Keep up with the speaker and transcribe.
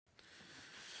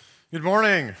Good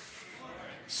morning.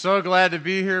 So glad to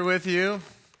be here with you.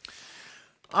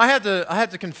 I had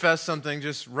to confess something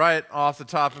just right off the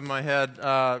top of my head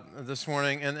this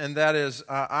morning, and that is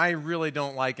I really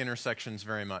don't like intersections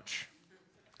very much.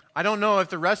 I don't know if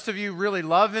the rest of you really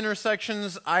love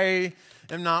intersections. I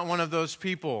am not one of those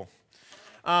people.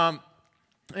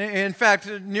 In fact,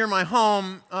 near my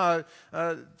home,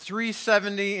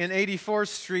 370 and 84th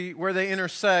Street, where they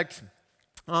intersect,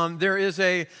 there is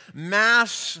a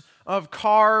mass of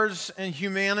cars and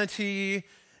humanity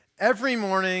every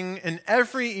morning and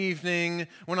every evening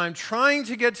when I'm trying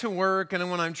to get to work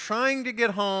and when I'm trying to get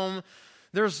home.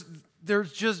 There's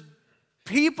just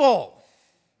people.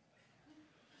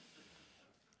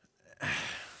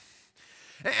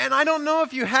 And I don't know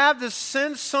if you have this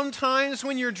sense sometimes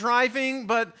when you're driving,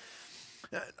 but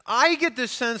I get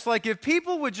this sense like if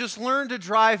people would just learn to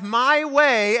drive my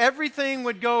way, everything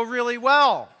would go really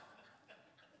well.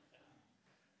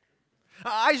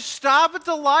 I stop at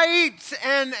the light,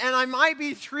 and I might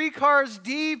be 3 cars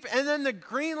deep, and then the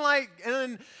green light,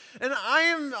 and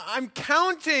I'm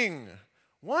counting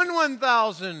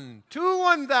 1,000,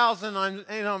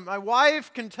 1,000. My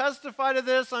wife can testify to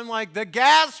this. I'm like, the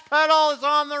gas pedal is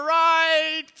on the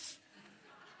right.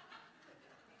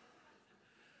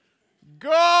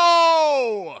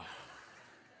 Go!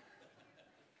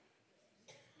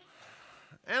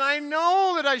 And I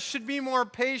know that I should be more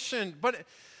patient, but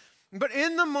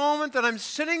in the moment that I'm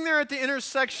sitting there at the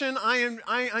intersection,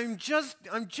 I'm just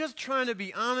trying to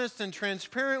be honest and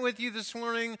transparent with you this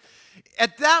morning.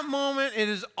 At that moment, it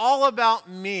is all about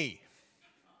me.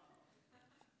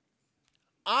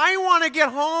 I want to get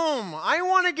home. I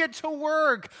want to get to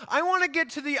work. I want to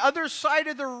get to the other side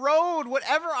of the road.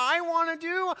 Whatever I want to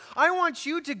do, I want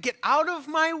you to get out of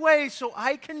my way so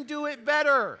I can do it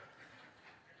better.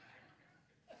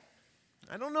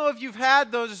 I don't know if you've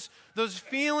had those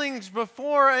feelings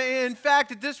before. In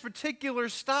fact, at this particular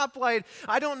stoplight,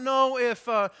 I don't know if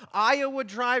Iowa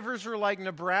drivers are like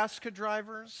Nebraska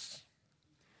drivers.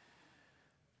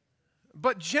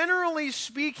 But generally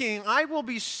speaking, I will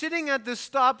be sitting at this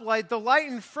stoplight. The light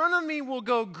in front of me will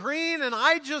go green, and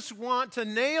I just want to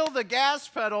nail the gas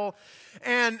pedal.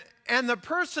 And the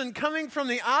person coming from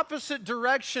the opposite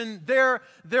direction, their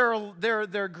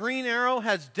green arrow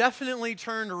has definitely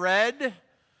turned red.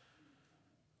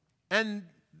 And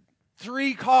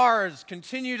 3 cars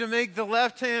continue to make the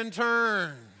left-hand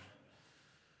turn.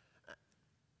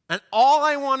 And all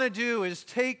I want to do is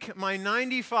take my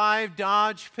 95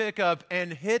 Dodge pickup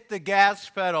and hit the gas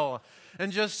pedal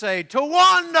and just say,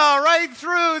 Tawanda, right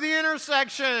through the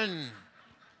intersection.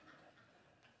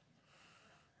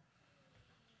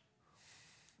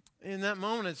 In that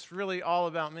moment, it's really all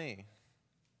about me.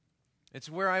 It's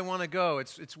where I want to go.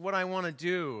 It's what I want to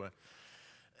do.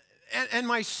 And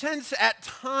my sense at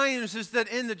times is that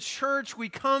in the church we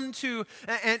come to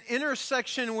an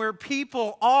intersection where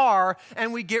people are,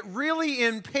 and we get really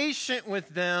impatient with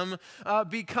them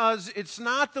because it's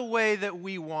not the way that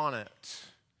we want it.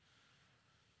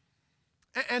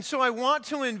 And so I want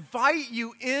to invite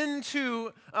you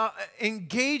into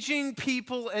engaging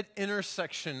people at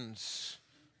intersections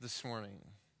this morning.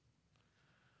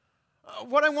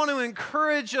 What I want to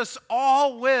encourage us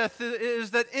all with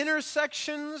is that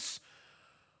intersections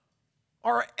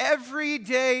are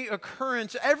everyday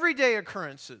occurrences.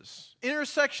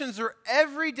 Intersections are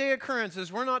everyday occurrences.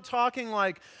 We're not talking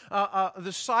like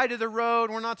the side of the road.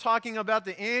 We're not talking about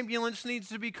the ambulance needs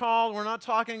to be called. We're not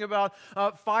talking about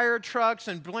fire trucks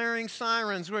and blaring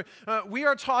sirens. We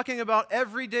are talking about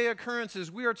everyday occurrences.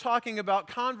 We are talking about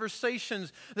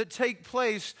conversations that take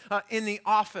place in the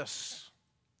office.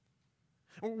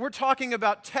 We're talking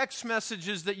about text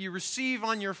messages that you receive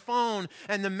on your phone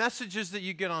and the messages that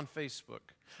you get on Facebook.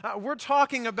 We're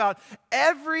talking about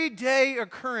everyday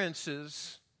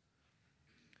occurrences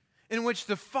in which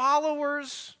the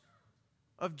followers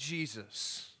of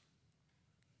Jesus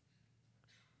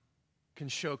can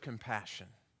show compassion.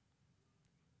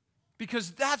 Because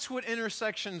that's what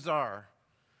intersections are.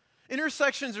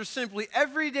 Intersections are simply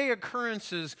everyday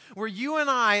occurrences where you and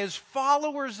I, as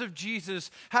followers of Jesus,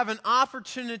 have an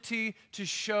opportunity to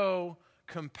show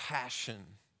compassion.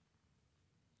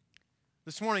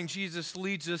 This morning, Jesus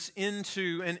leads us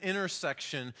into an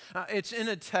intersection. It's in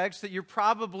a text that you're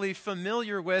probably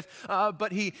familiar with,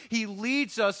 but he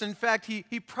leads us. In fact,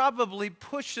 he probably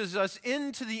pushes us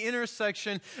into the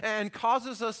intersection and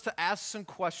causes us to ask some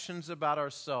questions about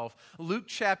ourselves. Luke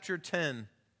chapter 10.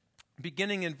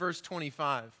 Beginning in verse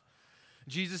 25,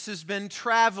 Jesus has been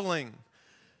traveling,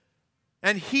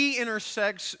 and he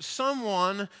intersects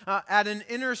someone at an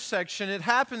intersection. It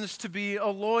happens to be a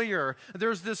lawyer.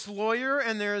 There's this lawyer,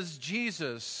 and there's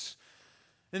Jesus.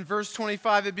 In verse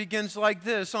 25, it begins like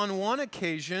this. On one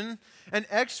occasion, an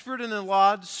expert in the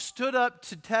law stood up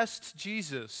to test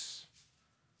Jesus.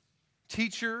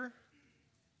 Teacher,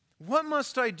 what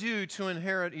must I do to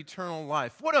inherit eternal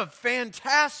life? What a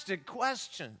fantastic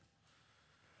question.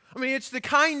 I mean, it's the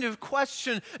kind of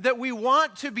question that we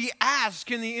want to be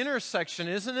asked in the intersection,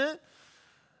 isn't it?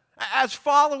 As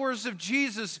followers of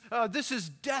Jesus, this is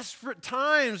desperate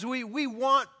times. We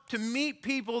want to meet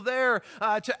people there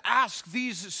to ask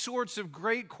these sorts of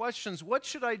great questions. What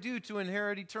should I do to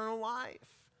inherit eternal life?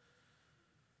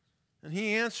 And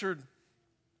he answered,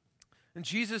 and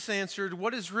Jesus answered,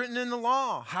 what is written in the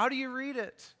law? How do you read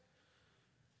it?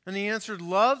 And he answered,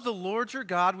 love the Lord your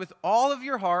God with all of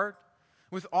your heart,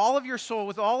 with all of your soul,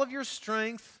 with all of your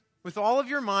strength, with all of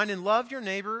your mind, and love your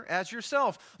neighbor as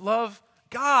yourself. Love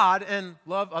God and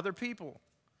love other people.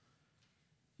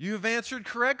 You have answered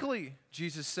correctly,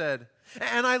 Jesus said.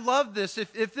 And I love this.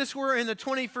 If this were in the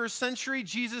 21st century,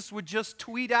 Jesus would just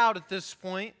tweet out at this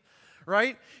point,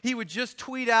 right? He would just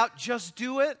tweet out, just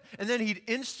do it, and then he'd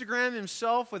Instagram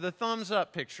himself with a thumbs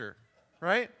up picture,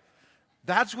 right?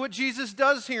 That's what Jesus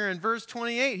does here in verse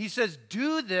 28. He says,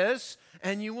 do this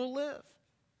and you will live.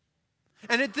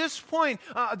 And at this point,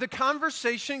 the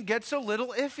conversation gets a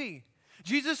little iffy.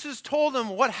 Jesus has told them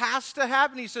what has to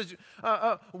happen. He says,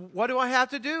 what do I have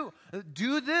to do?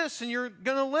 Do this and you're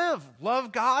going to live.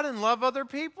 Love God and love other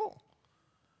people.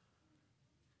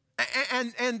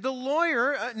 And the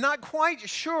lawyer, not quite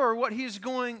sure what he's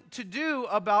going to do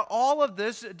about all of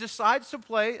this, decides to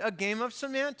play a game of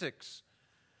semantics.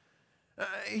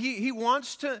 He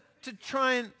wants to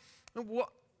try and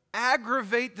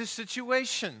aggravate the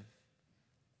situation.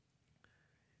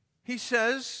 He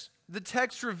says, the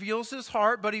text reveals his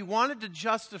heart, but he wanted to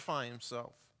justify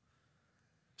himself.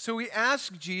 So he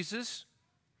asked Jesus,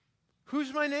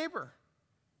 who's my neighbor?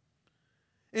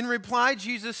 In reply,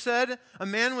 Jesus said, a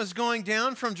man was going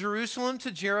down from Jerusalem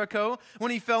to Jericho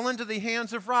when he fell into the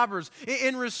hands of robbers.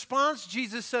 In response,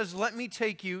 Jesus says, let me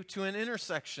take you to an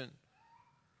intersection.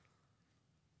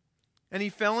 And he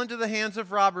fell into the hands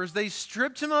of robbers. They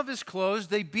stripped him of his clothes.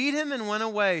 They beat him and went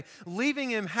away, leaving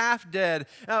him half dead.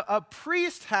 A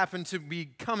priest happened to be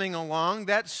coming along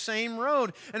that same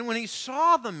road. And when he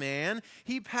saw the man,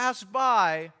 he passed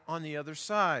by on the other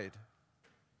side.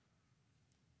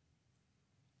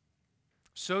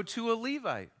 So too a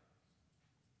Levite.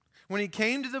 When he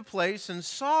came to the place and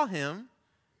saw him,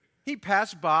 he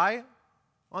passed by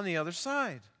on the other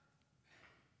side.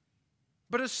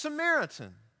 But a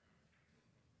Samaritan,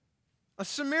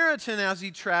 as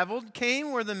he traveled,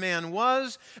 came where the man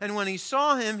was, and when he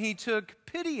saw him, he took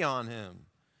pity on him.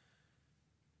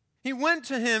 He went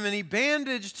to him and he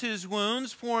bandaged his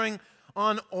wounds, pouring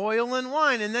on oil and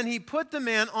wine. And then he put the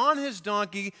man on his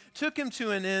donkey, took him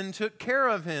to an inn, took care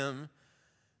of him.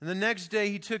 And the next day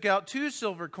he took out 2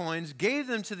 silver coins, gave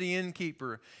them to the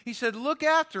innkeeper. He said, look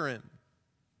after him.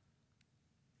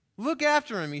 Look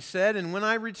after him, he said, and when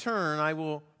I return, I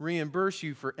will reimburse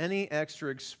you for any extra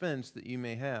expense that you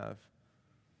may have.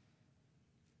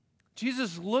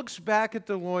 Jesus looks back at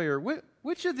the lawyer.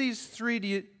 Which of these 3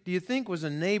 do you think was a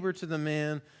neighbor to the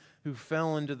man who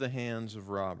fell into the hands of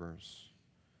robbers?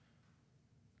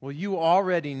 Well, you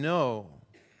already know.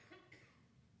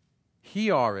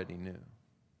 He already knew.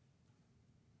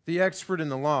 The expert in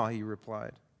the law, he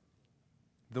replied.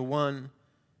 The one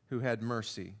who had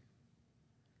mercy.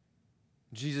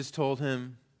 Jesus told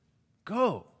him,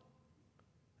 go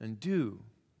and do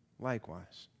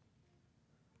likewise.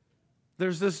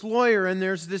 There's this lawyer and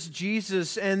there's this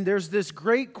Jesus and there's this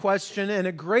great question and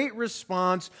a great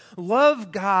response.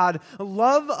 Love God,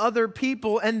 love other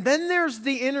people. And then there's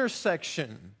the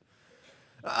intersection.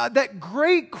 That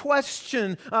great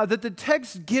question that the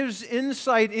text gives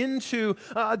insight into,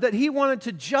 that he wanted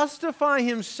to justify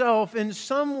himself in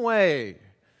some way.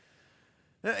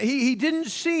 He didn't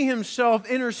see himself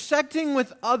intersecting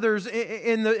with others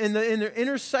in the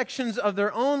intersections of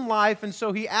their own life, and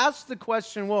so he asked the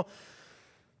question, well,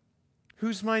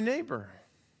 who's my neighbor?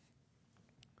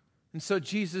 And so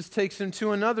Jesus takes him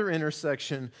to another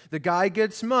intersection. The guy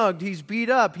gets mugged, he's beat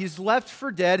up, he's left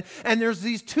for dead, and there's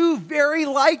these 2 very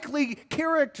likely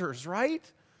characters, right?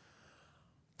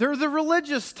 They're the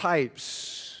religious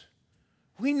types.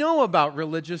 We know about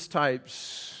religious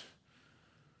types.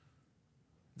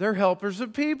 They're helpers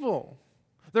of people.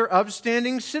 They're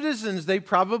upstanding citizens. They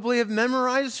probably have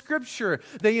memorized Scripture.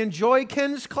 They enjoy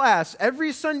Ken's class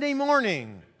every Sunday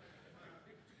morning.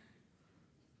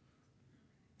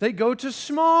 They go to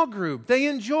small group. They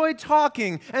enjoy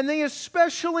talking. And they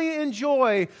especially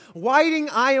enjoy Whiting,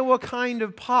 Iowa kind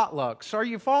of potlucks. Are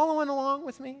you following along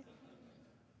with me?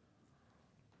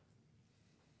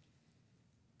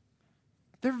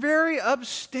 They're very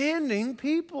upstanding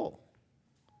people.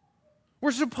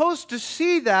 We're supposed to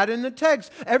see that in the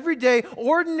text. Everyday,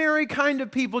 ordinary kind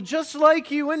of people, just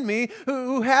like you and me,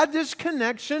 who had this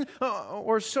connection,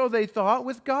 or so they thought,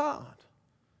 with God.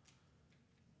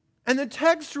 And the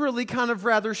text really kind of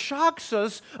rather shocks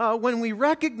us when we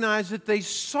recognize that they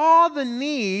saw the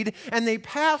need and they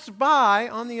passed by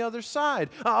on the other side.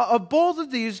 Of both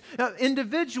of these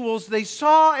individuals, they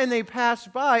saw and they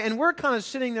passed by. And we're kind of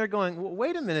sitting there going, well,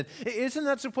 wait a minute, isn't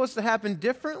that supposed to happen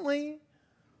differently?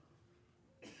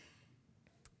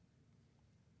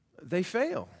 They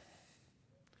fail.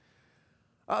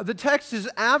 The text is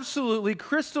absolutely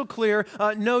crystal clear.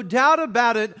 No doubt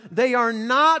about it, they are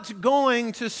not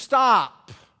going to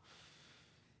stop.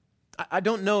 I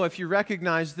don't know if you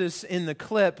recognize this in the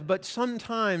clip, but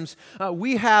sometimes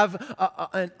we have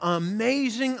an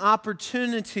amazing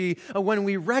opportunity when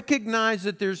we recognize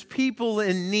that there's people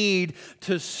in need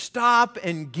to stop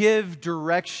and give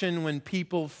direction when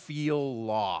people feel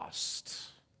lost.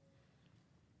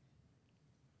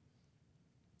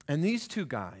 And these two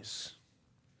guys,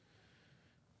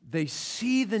 they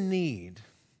see the need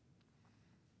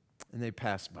and they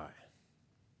pass by.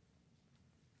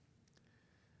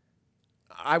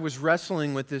 I was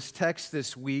wrestling with this text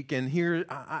this week, and here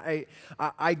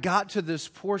I got to this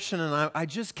portion, and I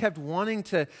just kept wanting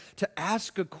to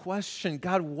ask a question.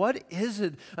 God, what is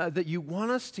it that you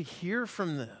want us to hear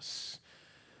from this?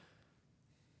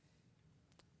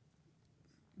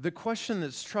 The question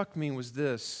that struck me was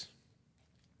this: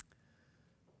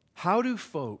 how do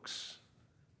folks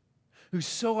who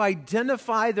so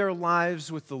identify their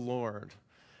lives with the Lord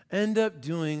end up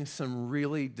doing some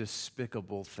really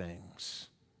despicable things?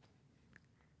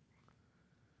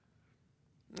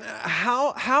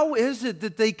 How is it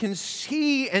that they can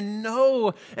see and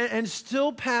know and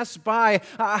still pass by?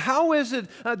 How is it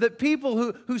that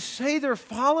people who say they're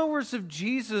followers of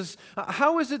Jesus,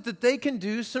 how is it that they can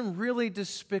do some really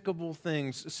despicable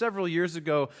things? Several years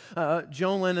ago,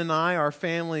 Jolyn and I, our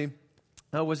family,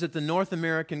 was at the North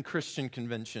American Christian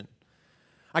Convention.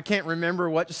 I can't remember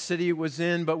what city it was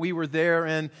in, but we were there,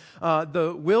 and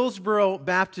the Willsboro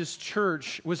Baptist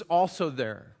Church was also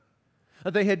there.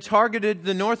 They had targeted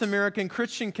the North American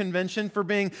Christian Convention for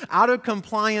being out of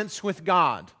compliance with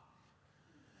God.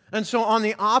 And so on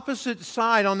the opposite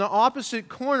side, on the opposite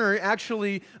corner,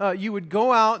 actually, you would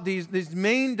go out these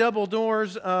main double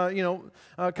doors, kind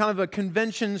of a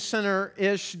convention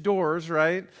center-ish doors,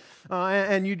 right?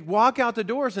 And you'd walk out the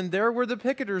doors, and there were the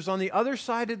picketers on the other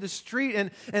side of the street. And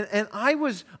I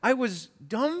was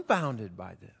dumbfounded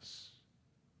by this.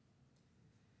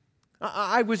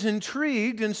 I was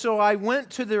intrigued, and so I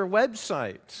went to their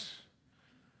website.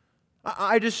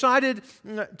 I decided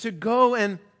to go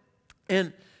and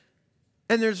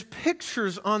there's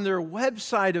pictures on their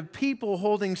website of people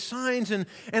holding signs, and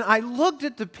I looked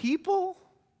at the people,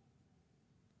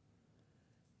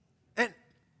 and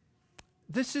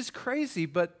this is crazy,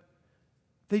 but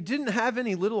they didn't have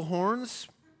any little horns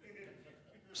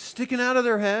sticking out of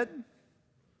their head.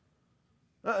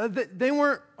 They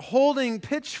weren't holding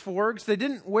pitchforks. They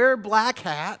didn't wear black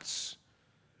hats.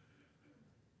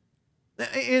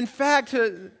 In fact,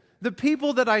 the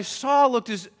people that I saw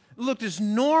looked as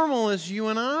normal as you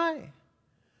and I.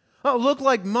 Looked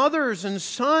like mothers and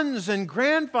sons and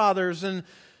grandfathers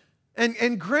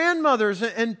and grandmothers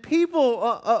and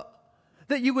people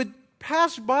that you would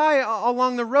pass by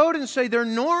along the road and say they're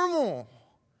normal.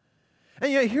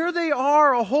 And yet here they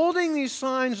are holding these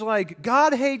signs like,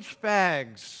 God hates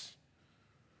fags,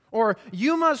 or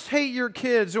you must hate your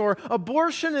kids, or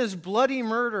abortion is bloody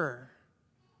murder.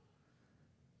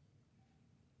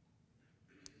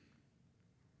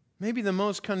 Maybe the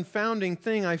most confounding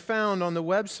thing I found on the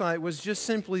website was just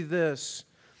simply this: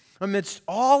 amidst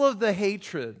all of the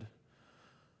hatred,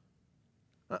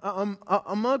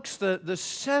 amongst the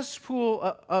cesspool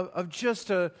of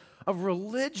just a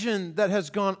religion that has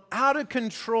gone out of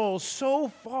control so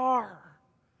far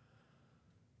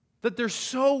that they're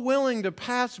so willing to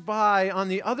pass by on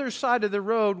the other side of the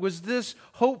road, was this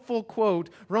hopeful quote,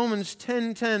 Romans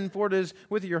 10:10, for it is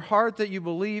with your heart that you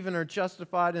believe and are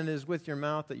justified, and it is with your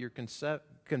mouth that you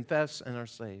confess and are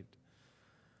saved.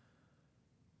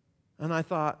 And I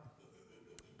thought,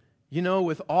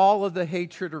 with all of the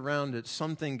hatred around it,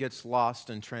 something gets lost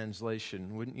in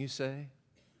translation, wouldn't you say?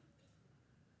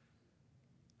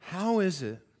 How is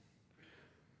it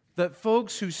that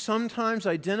folks who sometimes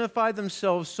identify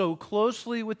themselves so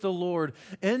closely with the Lord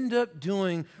end up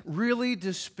doing really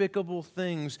despicable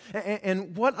things?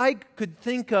 And what I could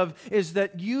think of is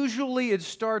that usually it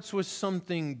starts with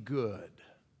something good.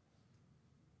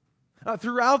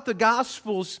 Throughout the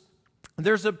Gospels,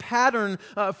 There's a pattern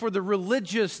for the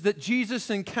religious that Jesus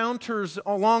encounters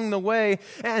along the way,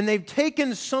 and they've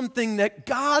taken something that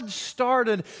God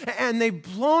started and they've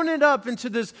blown it up into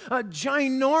this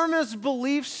ginormous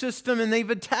belief system, and they've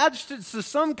attached it to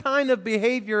some kind of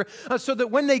behavior so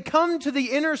that when they come to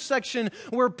the intersection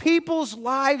where people's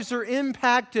lives are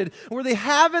impacted, where they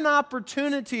have an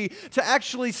opportunity to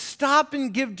actually stop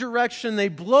and give direction, they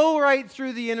blow right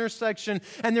through the intersection,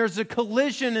 and there's a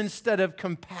collision instead of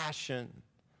compassion.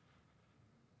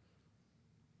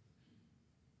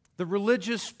 The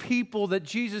religious people that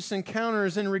Jesus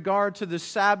encounters in regard to the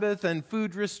Sabbath and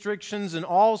food restrictions and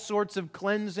all sorts of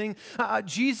cleansing,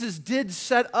 Jesus did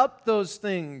set up those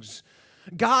things.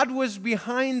 God was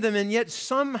behind them, and yet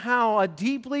somehow a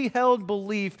deeply held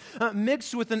belief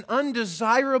mixed with an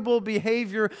undesirable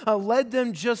behavior led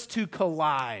them just to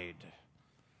collide.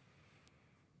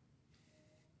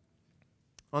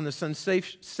 On the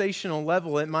sensational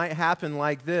level, it might happen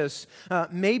like this.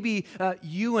 Maybe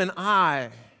you and I,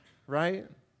 right,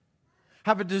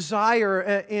 have a desire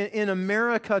in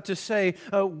America to say,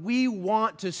 we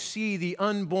want to see the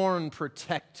unborn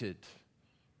protected.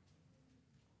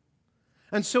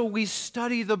 And so we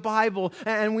study the Bible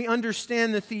and we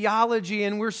understand the theology,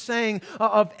 and we're saying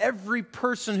of every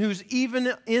person who's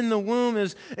even in the womb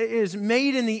is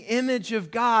made in the image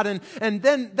of God. And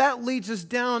then that leads us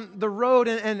down the road,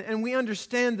 and we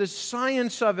understand the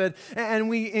science of it, and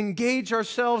we engage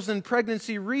ourselves in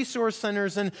pregnancy resource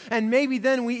centers, and maybe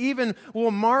then we even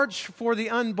will march for the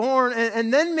unborn,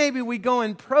 and then maybe we go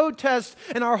and protest,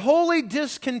 and our holy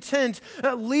discontent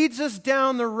leads us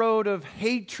down the road of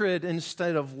hatred instead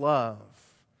of love.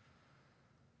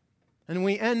 And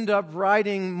we end up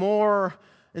writing more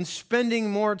and spending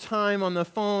more time on the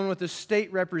phone with a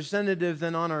state representative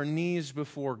than on our knees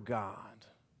before God.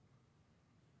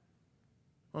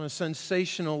 On a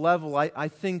sensational level, I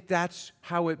think that's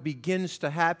how it begins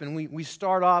to happen. We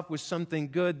start off with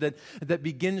something good that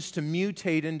begins to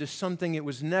mutate into something it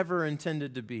was never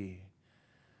intended to be.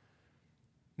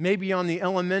 Maybe on the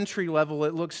elementary level,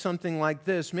 it looks something like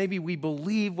this. Maybe we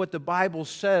believe what the Bible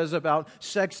says about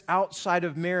sex outside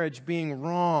of marriage being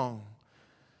wrong.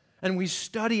 And we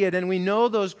study it, and we know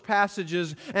those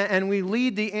passages, and we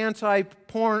lead the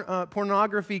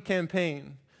anti-pornography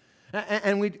campaign.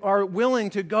 And we are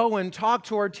willing to go and talk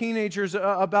to our teenagers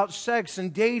about sex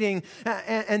and dating.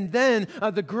 And then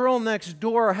the girl next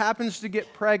door happens to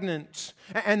get pregnant.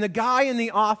 And the guy in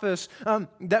the office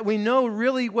that we know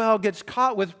really well gets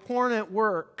caught with porn at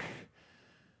work.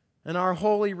 And our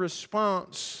holy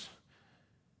response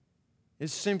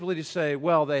is simply to say,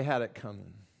 well, they had it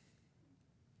coming.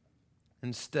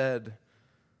 Instead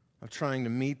of trying to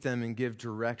meet them and give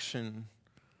direction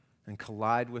and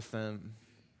collide with them,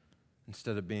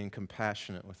 instead of being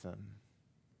compassionate with them.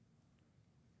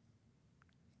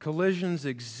 Collisions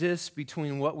exist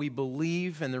between what we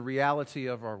believe and the reality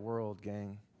of our world,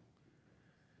 gang.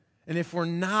 And if we're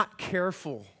not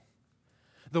careful,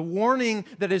 the warning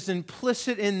that is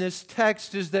implicit in this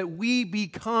text is that we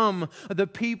become the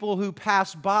people who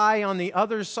pass by on the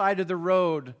other side of the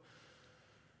road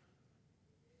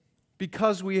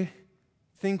because we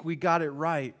think we got it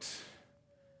right.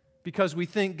 Because we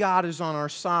think God is on our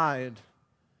side.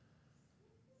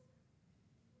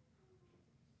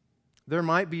 There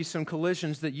might be some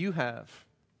collisions that you have,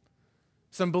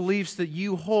 some beliefs that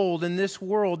you hold in this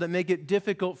world that make it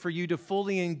difficult for you to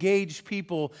fully engage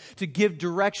people, to give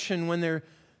direction when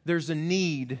there's a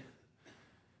need.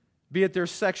 Be it their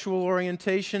sexual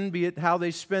orientation, be it how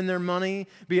they spend their money,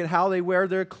 be it how they wear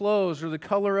their clothes, or the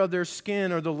color of their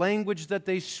skin, or the language that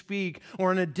they speak,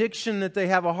 or an addiction that they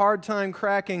have a hard time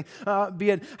cracking,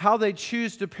 be it how they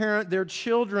choose to parent their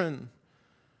children,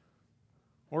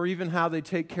 or even how they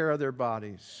take care of their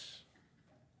bodies.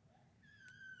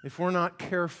 If we're not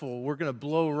careful, we're going to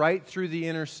blow right through the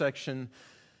intersection,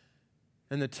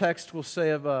 and the text will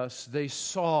say of us, they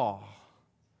saw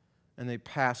and they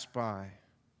passed by.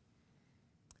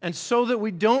 And so that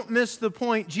we don't miss the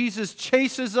point, Jesus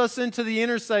chases us into the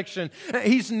intersection.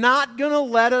 He's not going to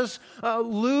let us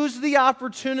lose the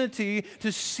opportunity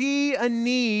to see a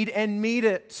need and meet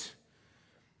it.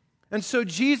 And so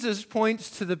Jesus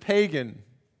points to the pagan.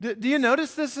 Do you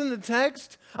notice this in the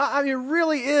text? I mean, it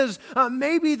really is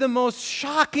maybe the most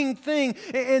shocking thing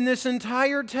in this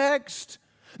entire text.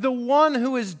 The one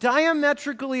who is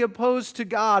diametrically opposed to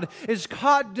God is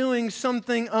caught doing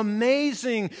something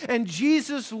amazing, and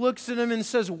Jesus looks at him and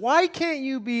says, why can't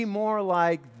you be more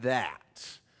like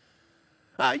that?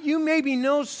 You maybe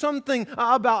know something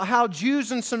about how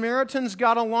Jews and Samaritans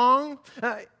got along.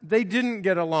 They didn't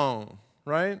get along,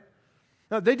 right?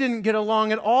 They didn't get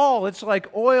along at all. It's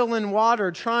like oil and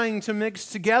water trying to mix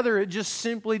together. It just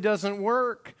simply doesn't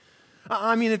work.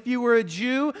 I mean, if you were a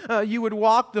Jew, you would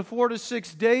walk the 4 to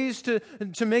 6 days to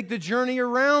make the journey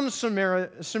around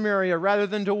Samaria rather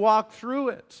than to walk through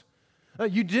it.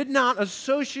 You did not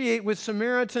associate with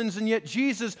Samaritans, and yet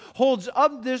Jesus holds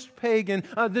up this pagan,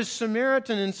 this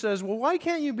Samaritan, and says, well, why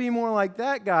can't you be more like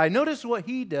that guy? Notice what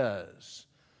he does.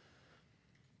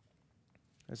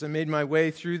 As I made my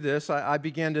way through this, I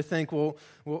began to think, well,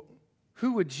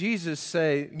 who would Jesus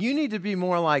say, you need to be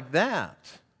more like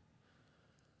that?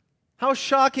 How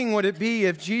shocking would it be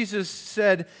if Jesus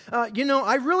said,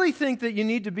 I really think that you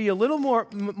need to be a little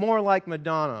more like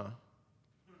Madonna.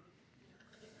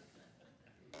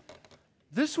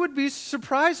 This would be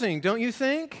surprising, don't you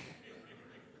think?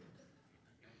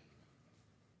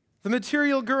 The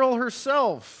material girl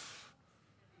herself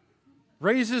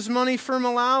raises money for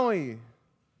Malawi.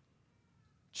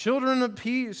 Children of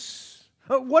peace.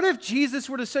 What if Jesus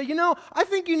were to say, I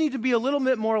think you need to be a little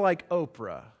bit more like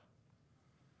Oprah.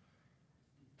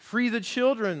 Free the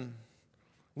children.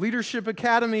 Leadership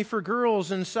Academy for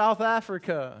girls in South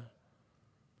Africa.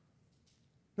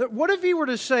 What if he were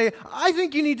to say, I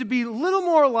think you need to be a little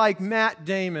more like Matt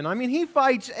Damon. I mean, he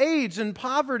fights AIDS and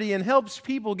poverty and helps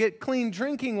people get clean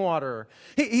drinking water.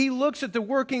 He looks at the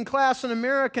working class in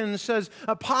America and says,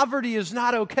 poverty is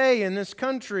not okay in this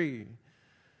country.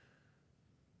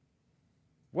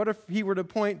 What if he were to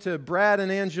point to Brad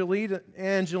and Angelina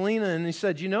and he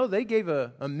said, they gave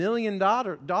 $1 million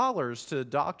to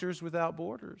Doctors Without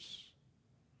Borders?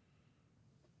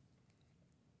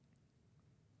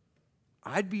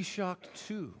 I'd be shocked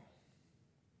too.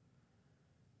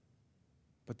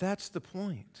 But that's the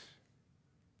point.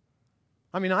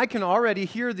 I mean, I can already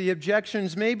hear the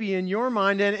objections maybe in your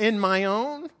mind and in my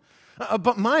own.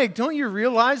 But Mike, don't you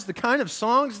realize the kind of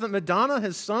songs that Madonna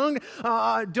has sung?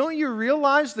 Don't you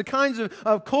realize the kinds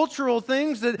of cultural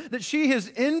things that she has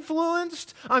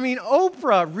influenced? I mean,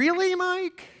 Oprah, really,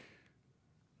 Mike?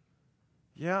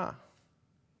 Yeah.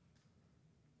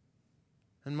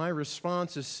 And my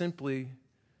response is simply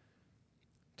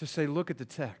to say, look at the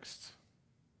text.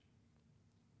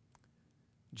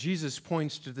 Jesus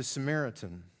points to the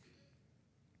Samaritan.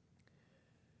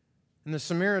 And the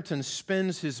Samaritan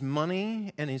spends his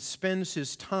money and he spends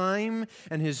his time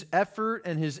and his effort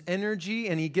and his energy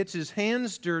and he gets his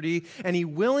hands dirty and he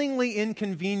willingly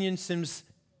inconveniences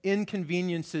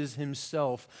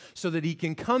himself so that he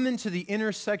can come into the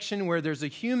intersection where there's a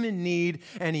human need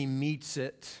and he meets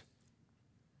it.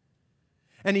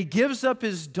 And he gives up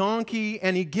his donkey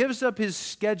and he gives up his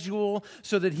schedule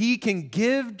so that he can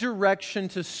give direction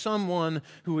to someone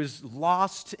who is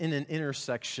lost in an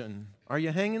intersection. Are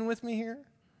you hanging with me here?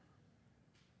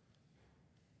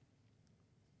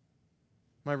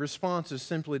 My response is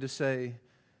simply to say,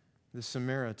 the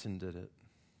Samaritan did it.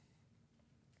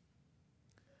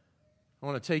 I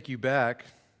want to take you back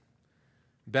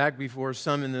before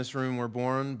some in this room were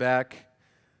born, back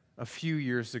a few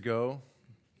years ago.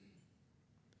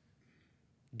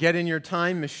 Get in your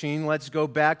time machine. Let's go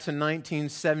back to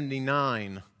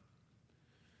 1979.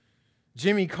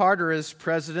 Jimmy Carter is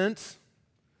president.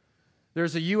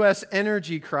 There's a U.S.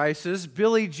 energy crisis.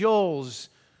 Billy Joel's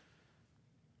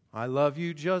I love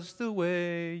you just the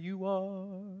way you are,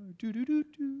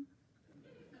 do-do-do-do,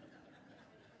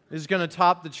 is going to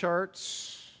top the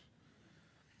charts.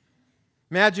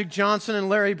 Magic Johnson and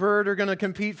Larry Bird are going to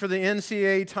compete for the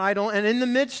NCAA title. And in the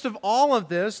midst of all of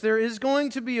this, there is going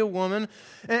to be a woman,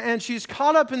 and she's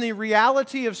caught up in the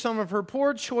reality of some of her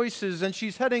poor choices, and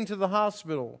she's heading to the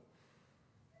hospital.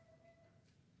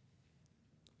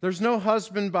 There's no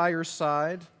husband by her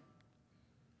side.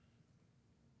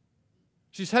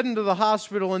 She's heading to the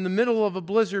hospital in the middle of a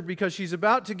blizzard because she's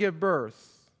about to give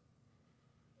birth.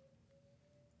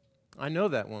 I know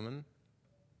that woman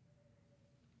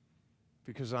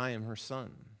because I am her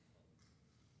son.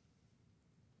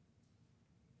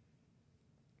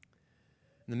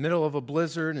 In the middle of a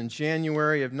blizzard in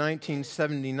January of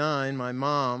 1979, my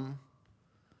mom,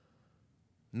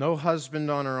 no husband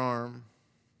on her arm,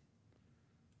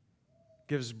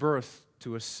 gives birth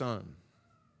to a son.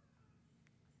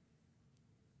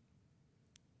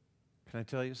 Can I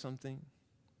tell you something?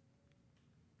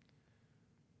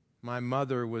 My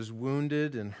mother was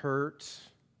wounded and hurt.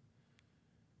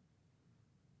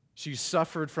 She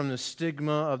suffered from the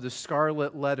stigma of the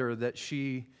scarlet letter that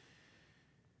she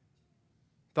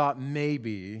thought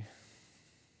maybe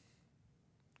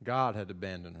God had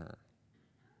abandoned her.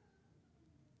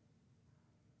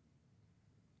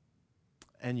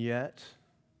 And yet,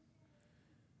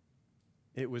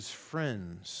 it was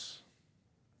friends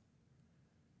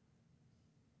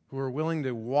who are willing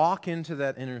to walk into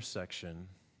that intersection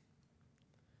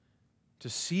to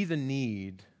see the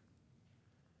need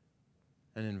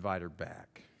and invite her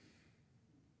back.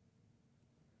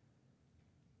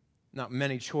 Now,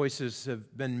 many choices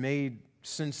have been made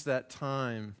since that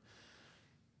time,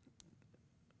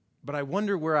 but I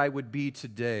wonder where I would be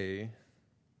today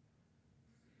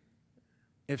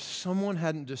if someone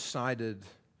hadn't decided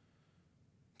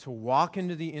to walk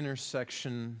into the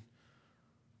intersection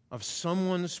of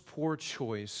someone's poor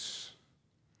choice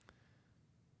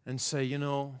and say, you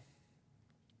know,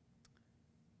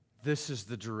 this is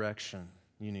the direction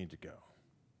you need to go.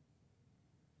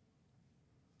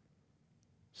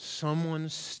 Someone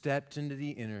stepped into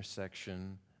the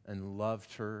intersection and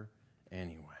loved her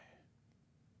anyway.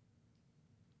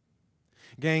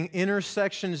 Gang,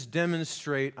 intersections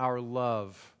demonstrate our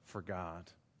love for God.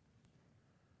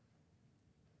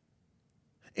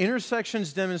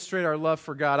 Intersections demonstrate our love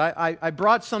for God. I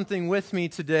brought something with me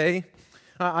today.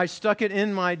 I stuck it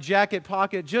in my jacket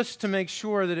pocket just to make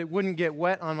sure that it wouldn't get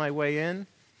wet on my way in.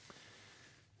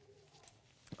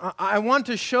 I want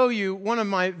to show you one of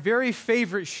my very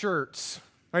favorite shirts.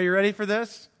 Are you ready for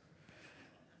this?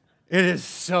 It is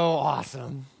so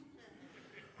awesome.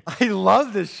 I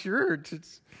love this shirt.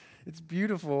 It's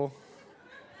beautiful.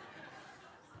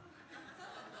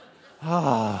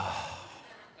 I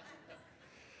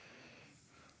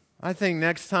think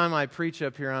next time I preach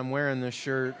up here, I'm wearing this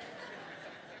shirt.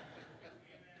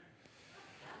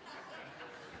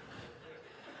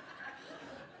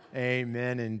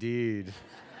 Amen indeed.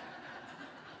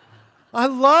 I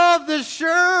love this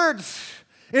shirt.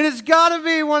 It has got to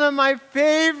be one of my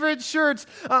favorite shirts.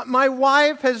 My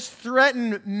wife has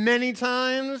threatened many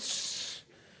times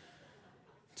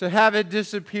to have it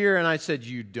disappear, and I said,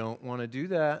 you don't want to do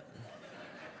that.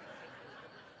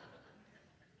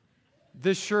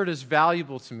 This shirt is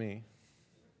valuable to me,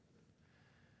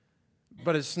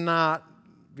 but it's not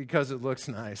because it looks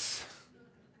nice.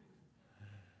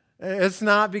 It's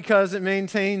not because it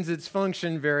maintains its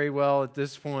function very well at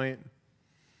this point.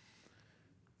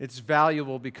 It's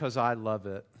valuable because I love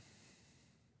it.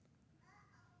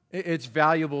 It's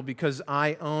valuable because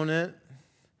I own it,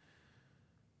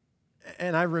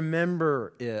 and I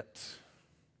remember it.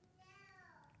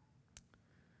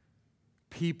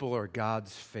 People are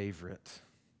God's favorite.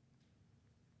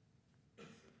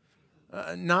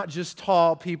 Not just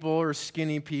tall people or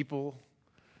skinny people.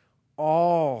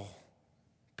 All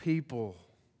people.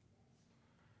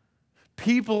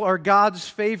 People are God's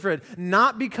favorite,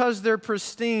 not because they're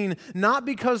pristine, not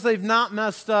because they've not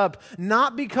messed up,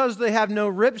 not because they have no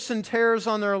rips and tears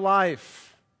on their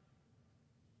life.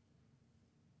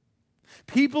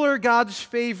 People are God's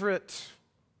favorite.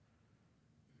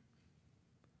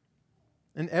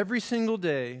 And every single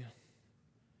day,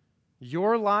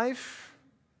 your life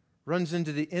runs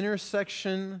into the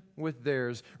intersection with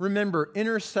theirs. Remember,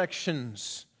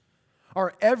 intersections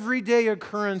are everyday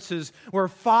occurrences where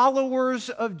followers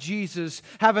of Jesus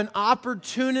have an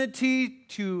opportunity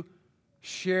to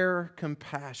share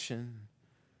compassion.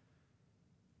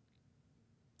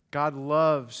 God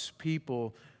loves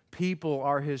people. People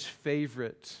are His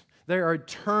favorite. They are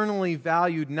eternally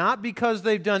valued, not because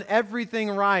they've done everything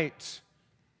right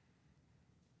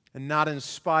and not in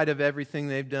spite of everything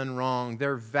they've done wrong.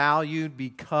 They're valued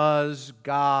because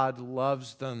God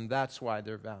loves them. That's why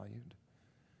they're valued.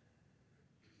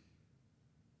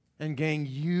 And gang,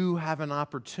 you have an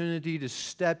opportunity to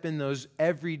step in those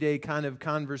everyday kind of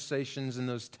conversations and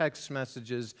those text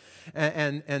messages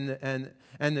and the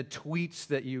tweets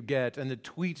that you get and the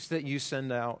tweets that you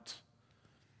send out.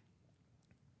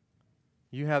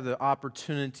 You have the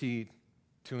opportunity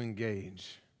to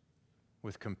engage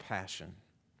with compassion.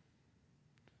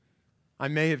 I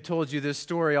may have told you this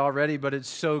story already, but it's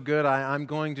so good, I'm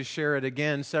going to share it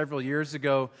again. Several years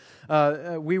ago,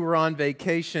 we were on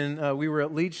vacation. We were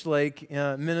at Leech Lake,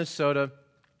 Minnesota,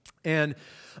 and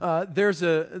there's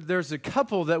a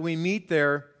couple that we meet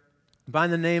there by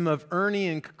the name of Ernie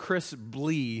and Chris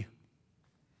Blee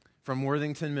from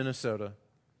Worthington, Minnesota.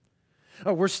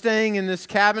 We're staying in this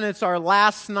cabin. It's our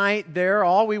last night there.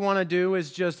 All we want to do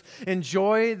is just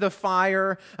enjoy the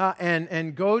fire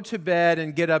and go to bed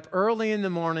and get up early in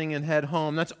the morning and head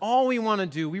home. That's all we want to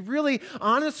do. We really,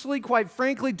 honestly, quite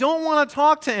frankly, don't want to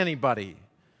talk to anybody.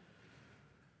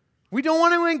 We don't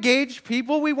want to engage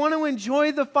people. We want to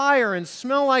enjoy the fire and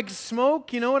smell like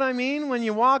smoke. You know what I mean? When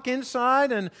you walk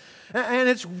inside and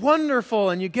it's wonderful.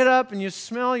 And you get up and you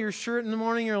smell your shirt in the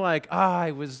morning. You're like,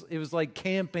 it was like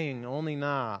camping, only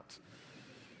not.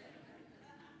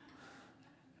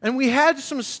 And we had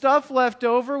some stuff left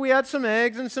over. We had some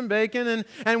eggs and some bacon,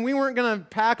 and we weren't going to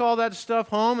pack all that stuff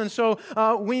home. And so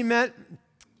we met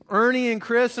Ernie and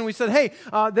Chris, and we said, hey,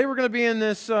 they were going to be in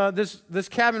this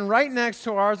cabin right next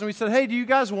to ours. And we said, hey, do you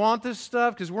guys want this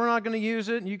stuff? Because we're not going to use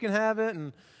it, and you can have it.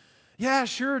 And yeah,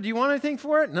 sure. Do you want anything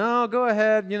for it? No, go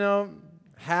ahead,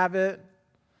 have it.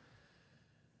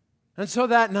 And so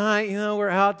that night, we're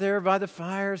out there by the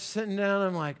fire sitting down.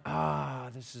 I'm like,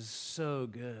 this is so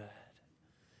good.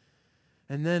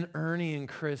 And then Ernie and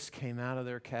Chris came out of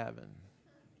their cabin.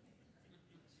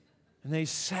 And they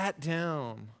sat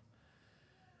down.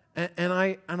 And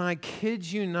I kid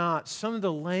you not, some of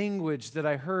the language that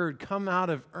I heard come out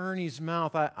of Ernie's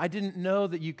mouth, I didn't know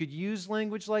that you could use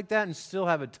language like that and still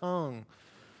have a tongue.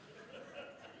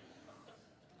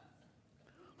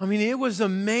 I mean, it was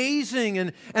amazing.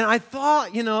 And I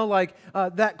thought,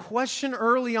 that question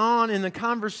early on in the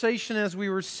conversation as we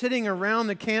were sitting around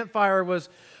the campfire was,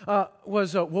 well,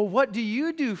 what do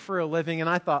you do for a living? And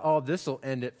I thought, this will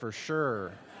end it for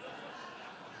sure.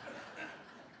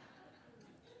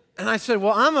 And I said,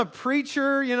 well, I'm a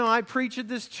preacher. I preach at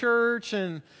this church.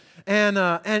 And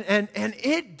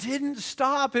it didn't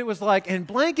stop. It was like, and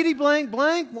blankety blank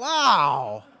blank,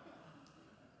 wow.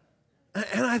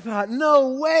 And I thought,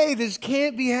 no way, this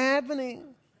can't be happening.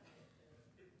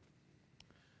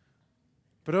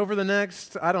 But over the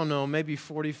next, maybe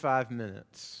 45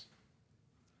 minutes,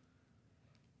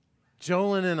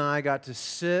 Jolyn and I got to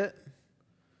sit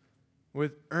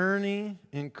with Ernie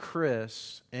and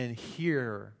Chris and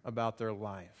hear about their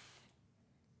life.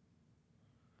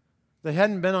 They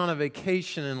hadn't been on a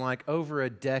vacation in over a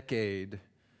decade.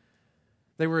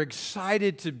 They were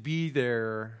excited to be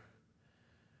there.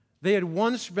 They had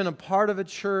once been a part of a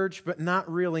church, but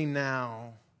not really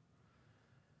now.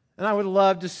 And I would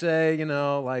love to say,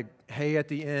 hey, at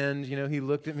the end, he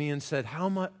looked at me and said, how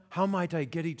might I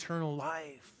get eternal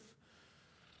life?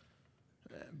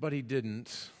 But he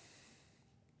didn't.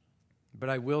 But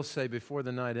I will say, before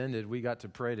the night ended, we got to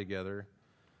pray together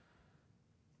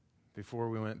before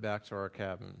we went back to our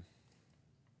cabin.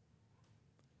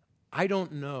 I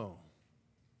don't know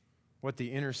what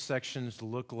the intersections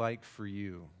look like for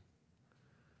you.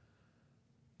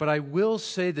 But I will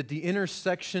say that the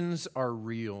intersections are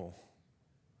real.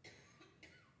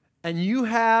 And you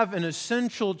have an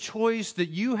essential choice that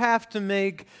you have to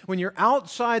make when you're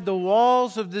outside the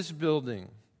walls of this building.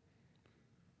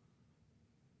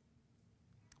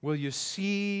 Will you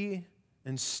see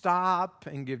and stop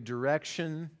and give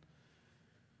direction?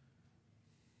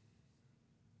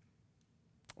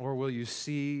 Or will you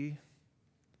see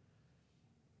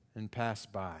and pass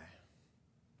by?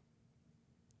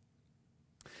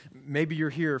 Maybe you're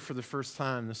here for the first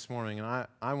time this morning, and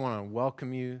I want to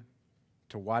welcome you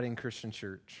to Whiting Christian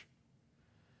Church.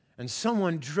 And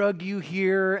someone drug you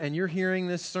here, and you're hearing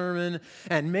this sermon,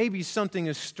 and maybe something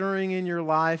is stirring in your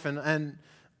life, and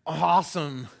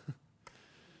awesome.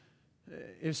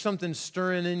 If something's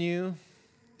stirring in you,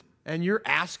 and you're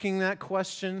asking that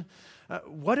question,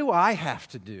 what do I have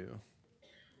to do?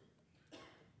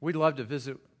 We'd love to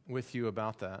visit with you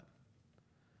about that.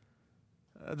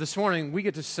 This morning, we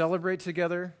get to celebrate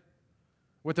together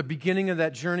what the beginning of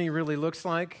that journey really looks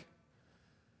like.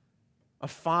 A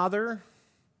father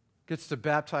gets to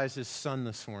baptize his son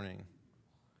this morning.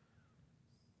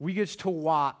 We get to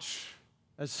watch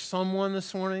as someone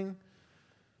this morning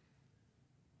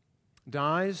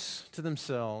dies to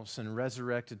themselves and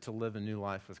resurrected to live a new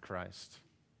life with Christ.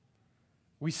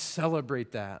 We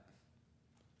celebrate that.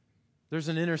 There's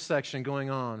an intersection going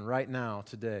on right now,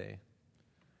 today.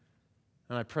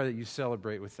 And I pray that you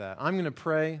celebrate with that. I'm going to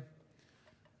pray.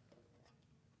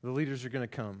 The leaders are going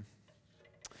to come.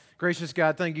 Gracious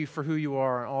God, thank you for who you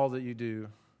are and all that you do.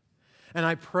 And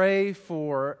I pray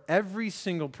for every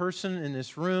single person in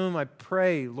this room. I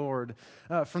pray, Lord,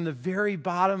 from the very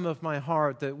bottom of my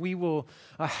heart that we will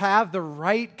have the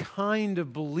right kind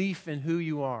of belief in who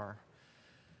you are.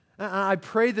 I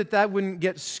pray that that wouldn't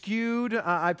get skewed.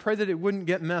 I pray that it wouldn't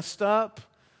get messed up.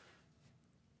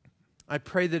 I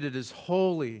pray that it is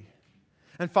holy.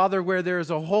 And Father, where there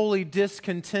is a holy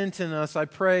discontent in us, I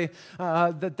pray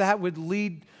that that would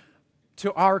lead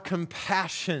to our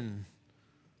compassion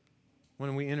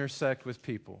when we intersect with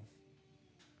people.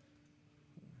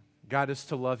 Guide us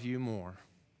to love you more.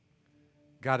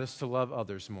 Guide us to love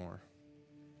others more.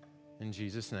 In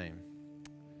Jesus' name,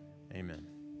 amen.